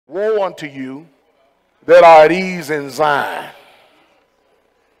Woe unto you that are at ease in Zion.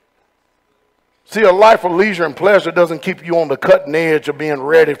 See, a life of leisure and pleasure doesn't keep you on the cutting edge of being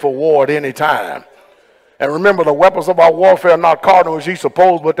ready for war at any time. And remember, the weapons of our warfare are not carnal as ye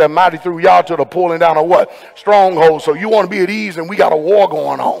suppose, but they're mighty through Yah to the pulling down of what? Strongholds. So you want to be at ease, and we got a war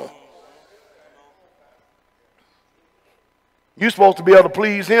going on. You're supposed to be able to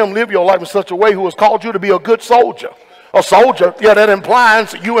please him, live your life in such a way who has called you to be a good soldier. A soldier, yeah, that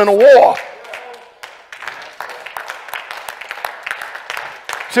implies you in a war.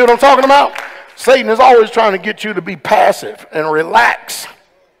 See what I'm talking about? Satan is always trying to get you to be passive and relax,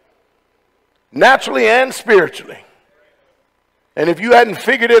 naturally and spiritually. And if you hadn't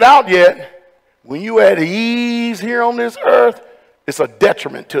figured it out yet, when you at ease here on this earth, it's a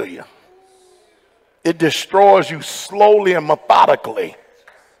detriment to you. It destroys you slowly and methodically.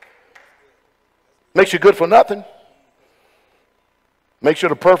 Makes you good for nothing. Makes you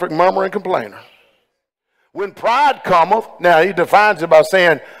the perfect murmurer and complainer. When pride cometh, now he defines it by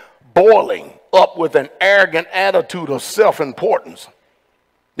saying, boiling up with an arrogant attitude of self-importance.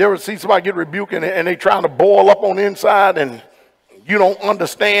 You ever see somebody get rebuked and they trying to boil up on the inside and you don't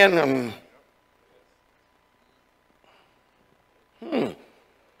understand?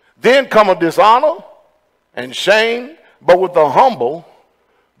 Then cometh dishonor and shame, but with the humble,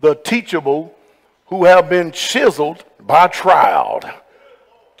 the teachable, who have been chiseled by trial.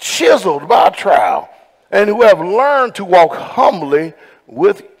 Chiseled by trial. And who have learned to walk humbly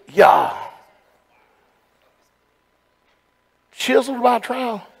with Yah. Chiseled by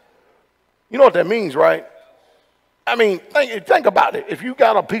trial. You know what that means, right? I mean, think about it. If you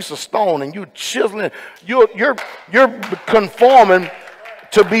got a piece of stone and you chiseling it, you're conforming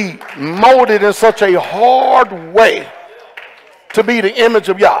to be molded in such a hard way to be the image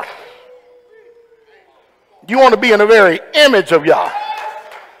of Yah. You want to be in the very image of Yah.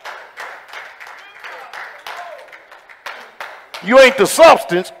 You ain't the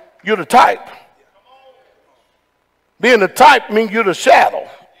substance, you're the type. Being the type means you're the shadow.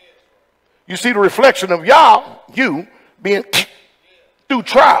 You see the reflection of Yah, you being through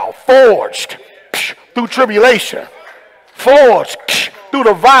trial, forged through tribulation, forged through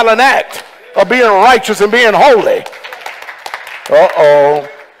the violent act of being righteous and being holy. Uh-oh.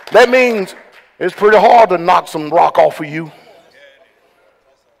 That means it's pretty hard to knock some rock off of you.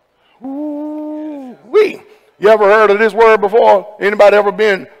 Ooh-wee. You ever heard of this word before? Anybody ever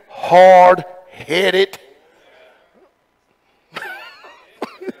been hard-headed?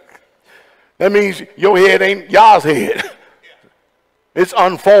 That means your head ain't Yah's head. It's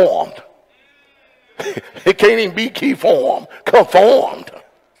unformed. It can't even be key form, conformed.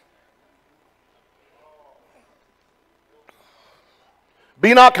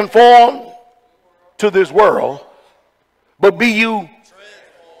 Be not conformed to this world, but be you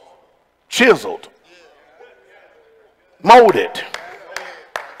chiseled, molded,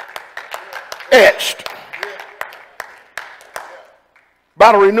 etched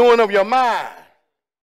by the renewing of your mind.